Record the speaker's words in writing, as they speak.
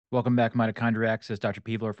Welcome back, mitochondriacs. This is Dr.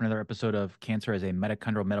 Peebler for another episode of Cancer as a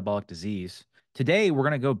Mitochondrial Metabolic Disease. Today, we're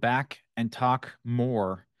going to go back and talk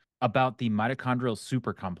more about the mitochondrial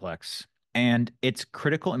supercomplex and its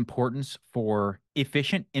critical importance for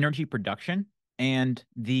efficient energy production and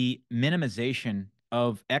the minimization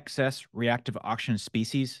of excess reactive oxygen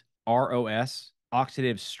species, ROS,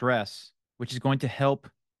 oxidative stress, which is going to help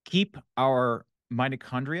keep our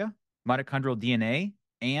mitochondria, mitochondrial DNA,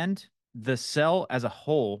 and the cell as a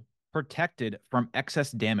whole protected from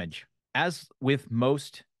excess damage. As with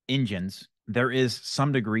most engines, there is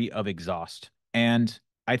some degree of exhaust. And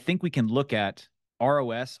I think we can look at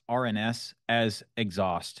ROS, RNS as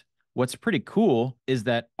exhaust. What's pretty cool is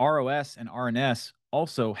that ROS and RNS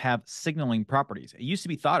also have signaling properties. It used to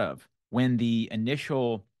be thought of when the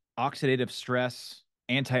initial oxidative stress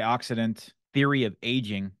antioxidant theory of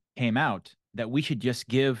aging came out that we should just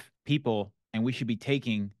give people and we should be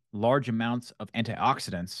taking large amounts of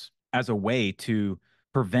antioxidants as a way to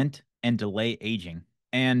prevent and delay aging.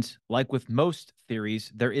 And like with most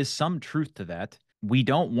theories, there is some truth to that. We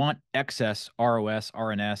don't want excess ROS,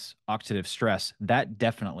 RNS, oxidative stress. That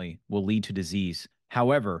definitely will lead to disease.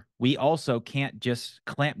 However, we also can't just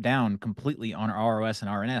clamp down completely on ROS and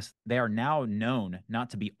RNS. They are now known not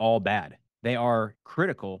to be all bad. They are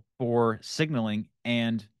critical for signaling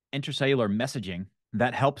and intracellular messaging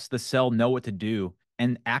that helps the cell know what to do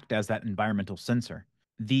and act as that environmental sensor.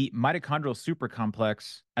 The mitochondrial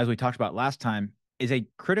supercomplex, as we talked about last time, is a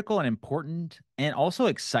critical and important and also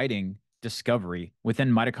exciting discovery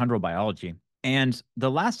within mitochondrial biology. And the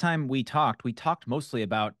last time we talked mostly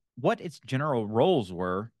about what its general roles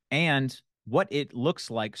were and what it looks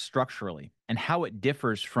like structurally and how it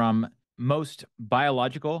differs from most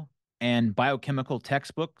biological and biochemical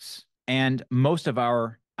textbooks and most of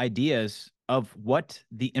our ideas of what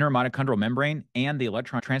the inner mitochondrial membrane and the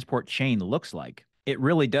electron transport chain looks like. It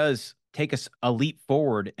really does take us a leap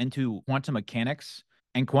forward into quantum mechanics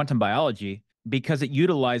and quantum biology because it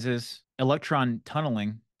utilizes electron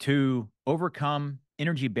tunneling to overcome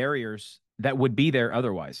energy barriers that would be there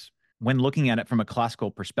otherwise when looking at it from a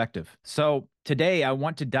classical perspective. So today I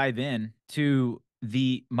want to dive in to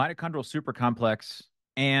the mitochondrial supercomplex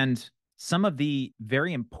and some of the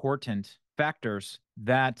very important factors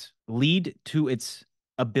that lead to its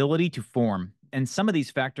ability to form. And some of these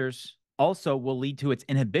factors also will lead to its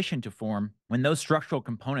inhibition to form when those structural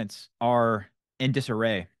components are in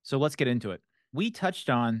disarray. So let's get into it. We touched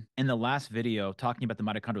on in the last video talking about the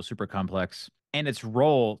mitochondrial supercomplex and its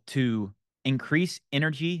role to increase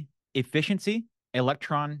energy efficiency,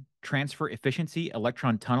 electron transfer efficiency,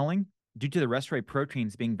 electron tunneling, due to the rest-array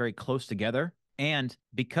proteins being very close together. And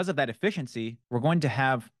because of that efficiency, we're going to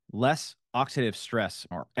have less oxidative stress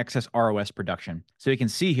or excess ROS production. So you can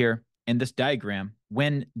see here in this diagram,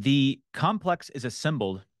 when the complex is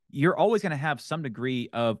assembled, you're always going to have some degree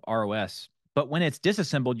of ROS. But when it's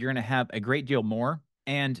disassembled, you're going to have a great deal more,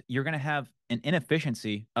 and you're going to have an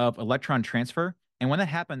inefficiency of electron transfer. And when that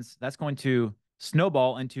happens, that's going to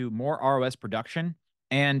snowball into more ROS production.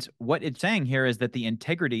 And what it's saying here is that the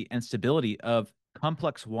integrity and stability of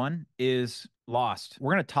complex 1 is lost.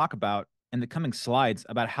 We're going to talk about in the coming slides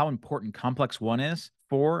about how important complex 1 is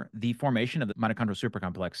for the formation of the mitochondrial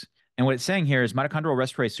supercomplex. And what it's saying here is mitochondrial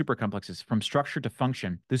respiratory supercomplexes from structure to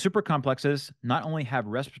function. The supercomplexes not only have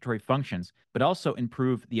respiratory functions, but also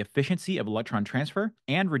improve the efficiency of electron transfer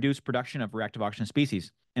and reduce production of reactive oxygen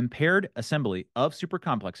species. Impaired assembly of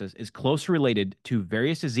supercomplexes is closely related to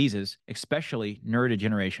various diseases, especially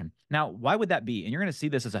neurodegeneration. Now, why would that be? And you're going to see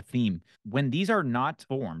this as a theme. When these are not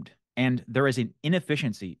formed, and there is an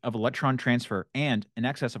inefficiency of electron transfer and an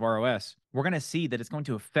excess of ROS, we're going to see that it's going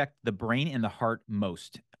to affect the brain and the heart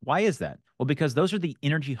most. Why is that? Well, because those are the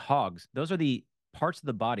energy hogs. Those are the parts of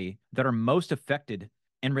the body that are most affected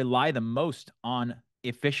and rely the most on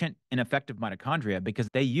efficient and effective mitochondria because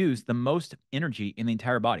they use the most energy in the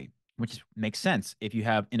entire body, which makes sense. If you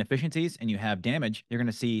have inefficiencies and you have damage, you're going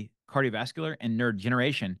to see cardiovascular and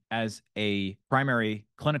neurodegeneration as a primary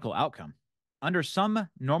clinical outcome. Under some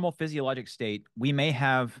normal physiologic state, we may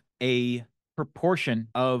have a proportion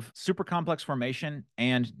of supercomplex formation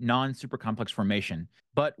and non-supercomplex formation.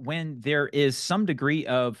 But when there is some degree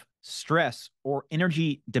of stress or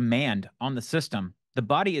energy demand on the system, the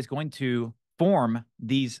body is going to form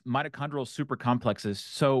these mitochondrial supercomplexes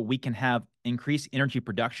so we can have increased energy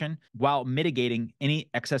production while mitigating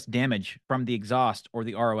any excess damage from the exhaust or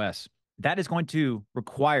the ROS. That is going to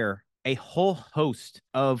require a whole host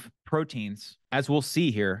of proteins, as we'll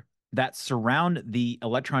see here, that surround the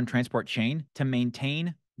electron transport chain to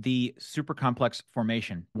maintain the supercomplex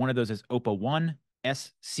formation. One of those is OPA1,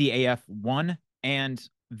 SCAF1, and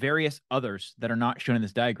various others that are not shown in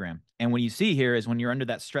this diagram. And what you see here is when you're under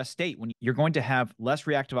that stress state, when you're going to have less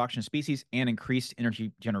reactive oxygen species and increased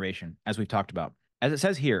energy generation, as we've talked about. As it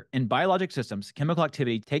says here, in biologic systems, chemical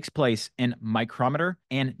activity takes place in micrometer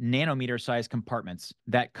and nanometer sized compartments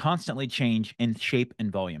that constantly change in shape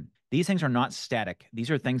and volume. These things are not static. These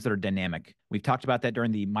are things that are dynamic. We've talked about that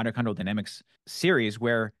during the mitochondrial dynamics series,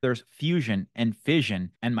 where there's fusion and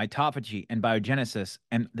fission and mitophagy and biogenesis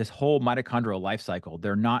and this whole mitochondrial life cycle.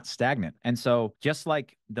 They're not stagnant. And so just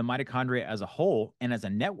like the mitochondria as a whole and as a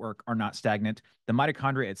network are not stagnant, the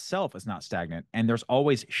mitochondria itself is not stagnant. And there's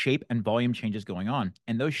always shape and volume changes going on.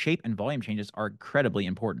 And those shape and volume changes are incredibly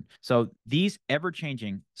important. So these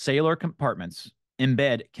ever-changing cellular compartments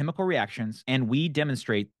embed chemical reactions, and we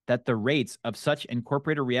demonstrate that the rates of such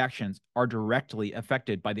incorporated reactions are directly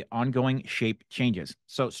affected by the ongoing shape changes.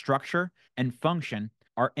 So structure and function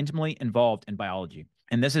are intimately involved in biology.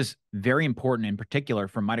 And this is very important in particular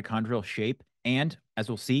for mitochondrial shape and, as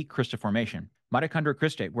we'll see, crystal formation. Mitochondrial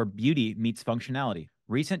cristae, where beauty meets functionality.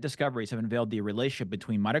 Recent discoveries have unveiled the relationship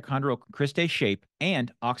between mitochondrial cristae shape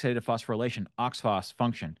and oxidative phosphorylation, OXPHOS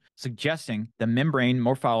function, suggesting the membrane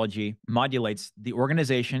morphology modulates the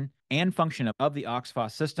organization and function of the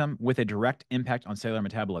OXPHOS system with a direct impact on cellular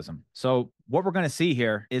metabolism. So what we're going to see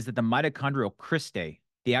here is that the mitochondrial cristae,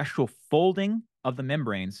 the actual folding of the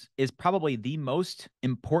membranes, is probably the most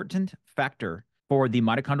important factor for the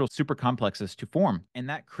mitochondrial supercomplexes to form. And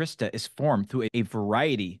that crista is formed through a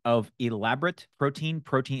variety of elaborate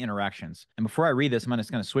protein-protein interactions. And before I read this, I'm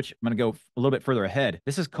just going to switch. I'm going to go a little bit further ahead.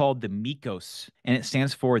 This is called the MECOS, and it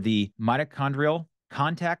stands for the mitochondrial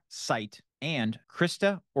contact site and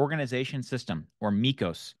crista organization system, or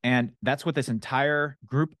MECOS. And that's what this entire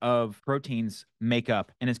group of proteins make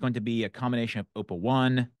up. And it's going to be a combination of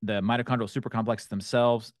OPA1, the mitochondrial supercomplexes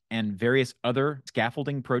themselves, and various other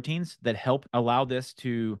scaffolding proteins that help allow this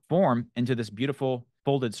to form into this beautiful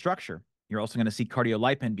folded structure. You're also going to see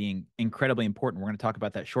cardiolipin being incredibly important. We're going to talk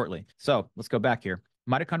about that shortly. So let's go back here.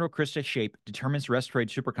 Mitochondrial crystal shape determines respiratory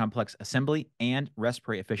supercomplex assembly and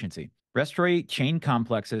respiratory efficiency. Respiratory chain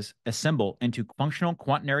complexes assemble into functional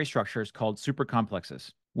quaternary structures called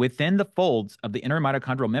supercomplexes within the folds of the inner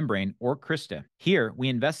mitochondrial membrane, or crista. Here, we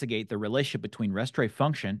investigate the relationship between respiratory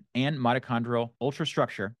function and mitochondrial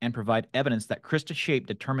ultrastructure and provide evidence that crista shape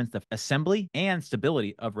determines the assembly and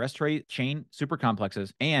stability of respiratory chain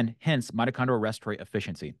supercomplexes and hence mitochondrial respiratory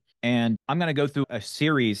efficiency. And I'm going to go through a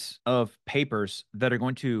series of papers that are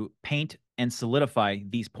going to paint and solidify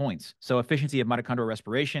these points. So efficiency of mitochondrial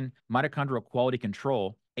respiration, mitochondrial quality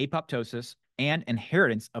control, apoptosis, and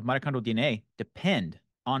inheritance of mitochondrial DNA depend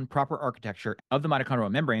on proper architecture of the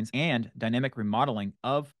mitochondrial membranes and dynamic remodeling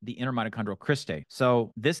of the inner mitochondrial cristae.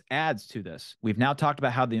 So this adds to this. We've now talked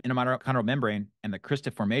about how the inner mitochondrial membrane and the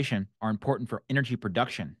crystal formation are important for energy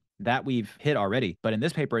production. That we've hit already. But in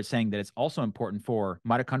this paper, it's saying that it's also important for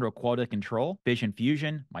mitochondrial quality control, fission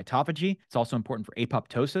fusion, mitophagy. It's also important for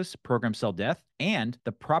apoptosis, programmed cell death, and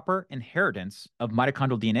the proper inheritance of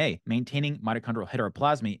mitochondrial DNA. Maintaining mitochondrial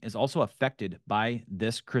heteroplasmy is also affected by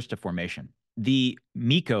this crystal formation. The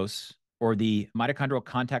MECOS, or the mitochondrial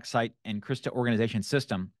contact site and crystal organization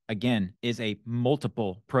system, again, is a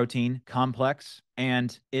multiple protein complex.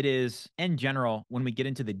 And it is, in general, when we get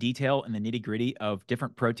into the detail and the nitty gritty of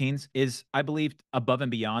different proteins, is, I believe, above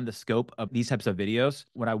and beyond the scope of these types of videos.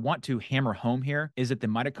 What I want to hammer home here is that the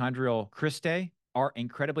mitochondrial cristae are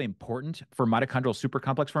incredibly important for mitochondrial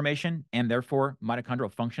supercomplex formation and therefore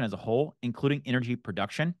mitochondrial function as a whole, including energy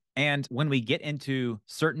production. And when we get into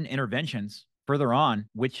certain interventions further on,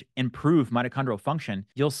 which improve mitochondrial function,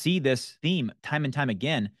 you'll see this theme time and time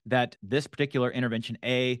again that this particular intervention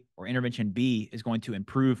A or intervention B is going to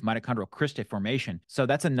improve mitochondrial cristae formation. So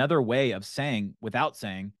that's another way of saying, without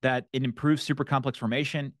saying, that it improves supercomplex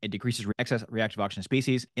formation, it decreases excess reactive oxygen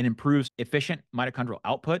species, it improves efficient mitochondrial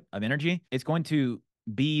output of energy. It's going to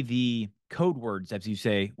be the code words, as you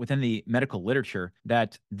say, within the medical literature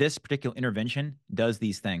that this particular intervention does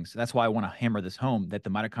these things. That's why I want to hammer this home, that the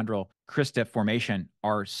mitochondrial cristae formation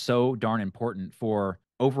are so darn important for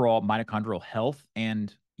overall mitochondrial health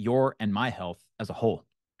and your and my health as a whole.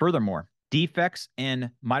 Furthermore, defects in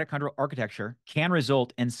mitochondrial architecture can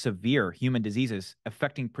result in severe human diseases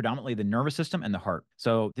affecting predominantly the nervous system and the heart.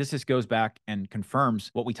 So this just goes back and confirms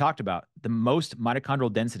what we talked about. The most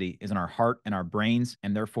mitochondrial density is in our heart and our brains.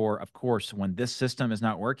 And therefore, of course, when this system is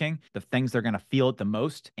not working, the things that are going to feel it the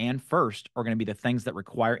most and first are going to be the things that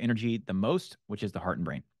require energy the most, which is the heart and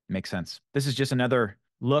brain. Makes sense. This is just another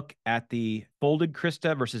look at the folded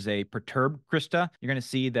crista versus a perturbed crista. You're going to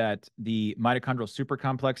see that the mitochondrial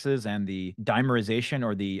supercomplexes and the dimerization,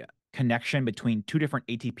 or the connection between two different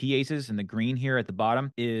ATPases, and the green here at the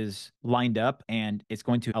bottom is lined up, and it's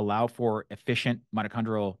going to allow for efficient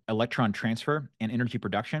mitochondrial electron transfer and energy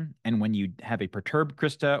production. And when you have a perturbed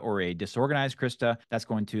crista or a disorganized crista, that's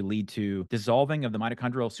going to lead to dissolving of the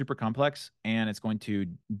mitochondrial supercomplex, and it's going to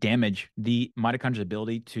damage the mitochondria's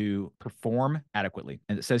ability to perform adequately.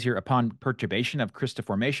 And it says here, upon perturbation of crystal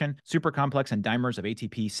formation, supercomplex and dimers of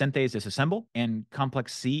ATP synthase disassemble, and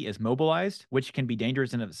complex C is mobilized, which can be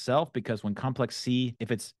dangerous in of itself, because when complex C,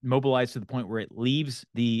 if it's mobilized to the point where it leaves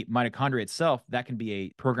the mitochondria itself, that can be a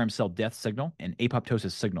programmed cell death signal, an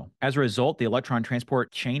apoptosis signal. As a result, the electron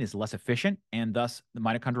transport chain is less efficient, and thus the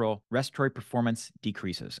mitochondrial respiratory performance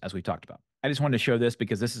decreases, as we talked about. I just wanted to show this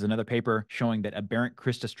because this is another paper showing that aberrant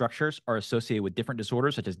crystal structures are associated with different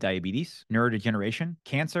disorders such as diabetes, neurodegeneration,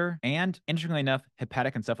 cancer, and interestingly enough,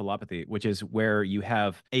 hepatic encephalopathy, which is where you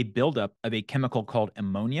have a buildup of a chemical called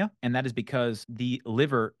ammonia. And that is because the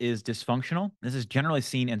liver is dysfunctional. This is generally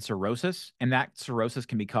seen in cirrhosis, and that cirrhosis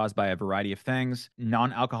can be caused by a variety of things.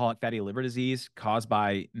 Non-alcoholic fatty liver disease caused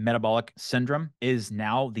by metabolic syndrome is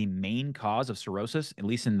now the main cause of cirrhosis, at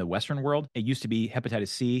least in the Western world. It used to be hepatitis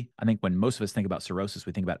C. I think when most of us think about cirrhosis,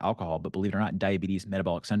 we think about alcohol, but believe it or not, diabetes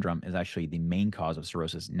metabolic syndrome is actually the main cause of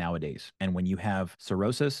cirrhosis nowadays. And when you have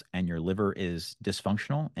cirrhosis and your liver is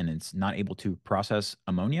dysfunctional and it's not able to process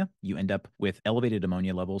ammonia, you end up with elevated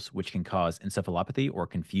ammonia levels, which can cause encephalopathy or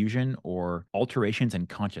confusion or alterations in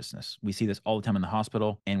consciousness. We see this all the time in the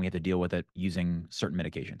hospital, and we have to deal with it using certain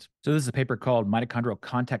medications. So this is a paper called Mitochondrial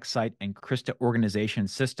Contact Site and Crystal Organization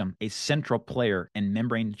System, a central player in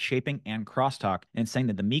membrane shaping and crosstalk, and it's saying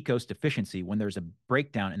that the mucose deficiency, when there's a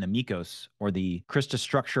breakdown in the mucose or the crystal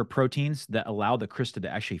structure proteins that allow the crystal to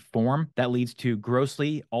actually form, that leads to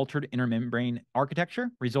grossly altered intermembrane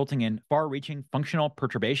architecture, resulting in far-reaching functional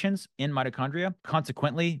perturbations in mitochondria.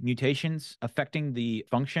 Consequently, mutations affecting the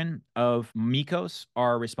function of mucose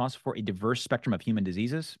are responsible for a diverse spectrum of human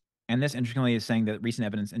diseases. And this, interestingly, is saying that recent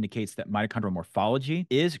evidence indicates that mitochondrial morphology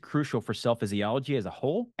is crucial for cell physiology as a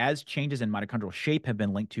whole, as changes in mitochondrial shape have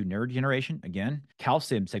been linked to neurodegeneration, again,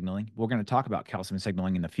 calcium signaling. We're going to talk about calcium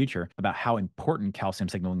signaling in the future, about how important calcium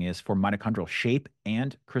signaling is for mitochondrial shape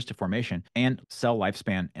and crystal formation, and cell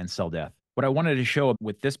lifespan and cell death. What I wanted to show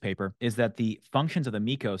with this paper is that the functions of the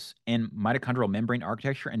mucose in mitochondrial membrane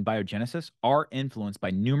architecture and biogenesis are influenced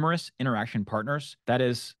by numerous interaction partners. That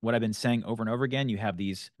is what I've been saying over and over again. You have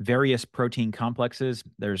these various protein complexes.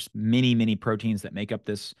 There's many, many proteins that make up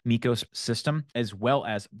this mucose system, as well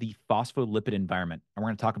as the phospholipid environment. And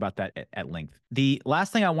we're going to talk about that at length. The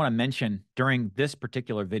last thing I want to mention during this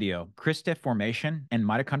particular video, crystal formation and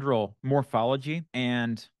mitochondrial morphology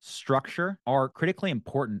and structure are critically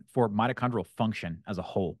important for mitochondrial function as a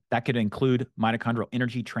whole. That could include mitochondrial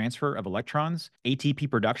energy transfer of electrons, ATP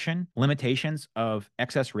production, limitations of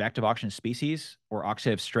excess reactive oxygen species or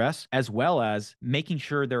oxidative stress, as well as making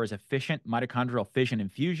sure there is efficient mitochondrial fission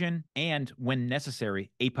and fusion, and when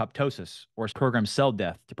necessary, apoptosis or programmed cell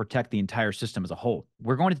death to protect the entire system as a whole.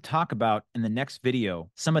 We're going to talk about in the next video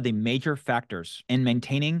some of the major factors in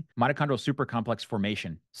maintaining mitochondrial supercomplex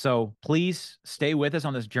formation. So please stay with us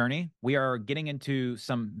on this journey. We are getting into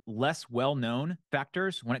some less well-known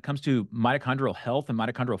factors when it comes to mitochondrial health and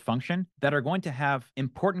mitochondrial function that are going to have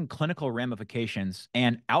important clinical ramifications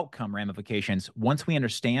and outcome ramifications once we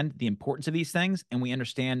understand the importance of these things and we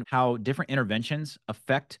understand how different interventions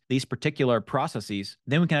affect these particular processes.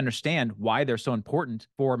 Then we can understand why they're so important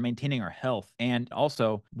for maintaining our health, and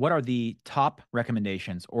also what are the top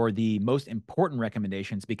recommendations or the most important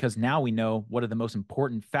recommendations, because now we know what are the most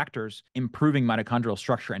important factors improving mitochondrial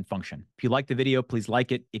structure and function. If you like the video, please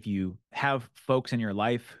like it. If you have folks in your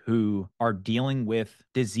life who are dealing with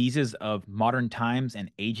diseases of modern times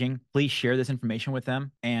and aging, please share this information with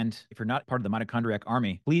them. And if you're not part of the Mitochondriac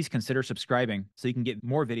Army, please consider subscribing so you can get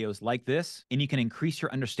more videos like this, and you can increase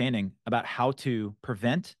your understanding about how to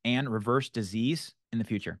prevent and reverse disease in the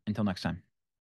future. Until next time.